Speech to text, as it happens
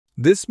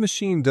This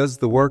machine does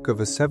the work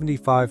of a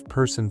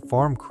 75-person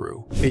farm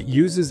crew. It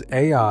uses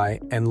AI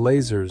and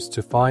lasers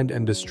to find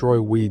and destroy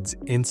weeds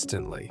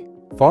instantly.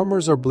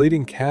 Farmers are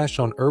bleeding cash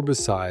on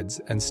herbicides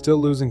and still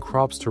losing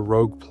crops to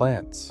rogue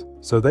plants.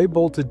 So they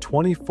bolted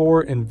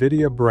 24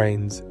 NVIDIA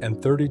brains and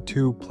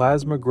 32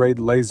 plasma-grade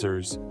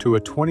lasers to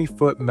a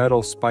 20-foot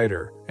metal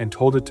spider and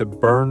told it to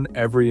burn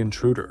every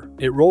intruder.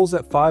 It rolls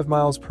at 5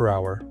 miles per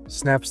hour,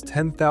 snaps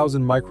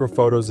 10,000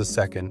 microphotos a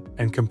second,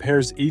 and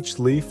compares each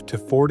leaf to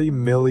 40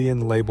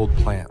 million labeled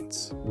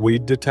plants.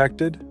 Weed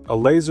detected? A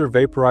laser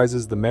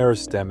vaporizes the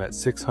meristem at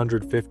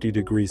 650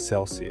 degrees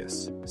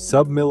Celsius.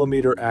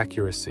 Sub-millimeter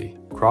accuracy.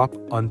 Crop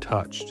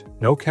untouched.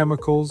 No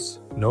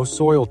chemicals, no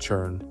soil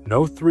churn,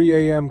 no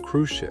 3 a.m.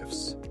 crew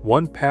shifts.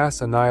 One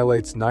pass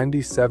annihilates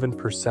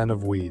 97%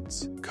 of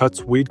weeds,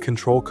 cuts weed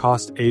control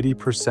cost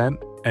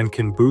 80%, and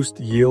can boost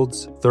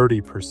yields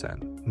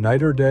 30%.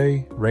 Night or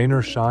day, rain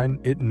or shine,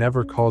 it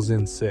never calls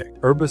in sick.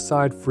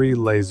 Herbicide-free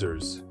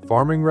lasers.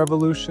 Farming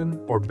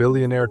revolution or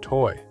billionaire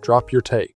toy? Drop your take.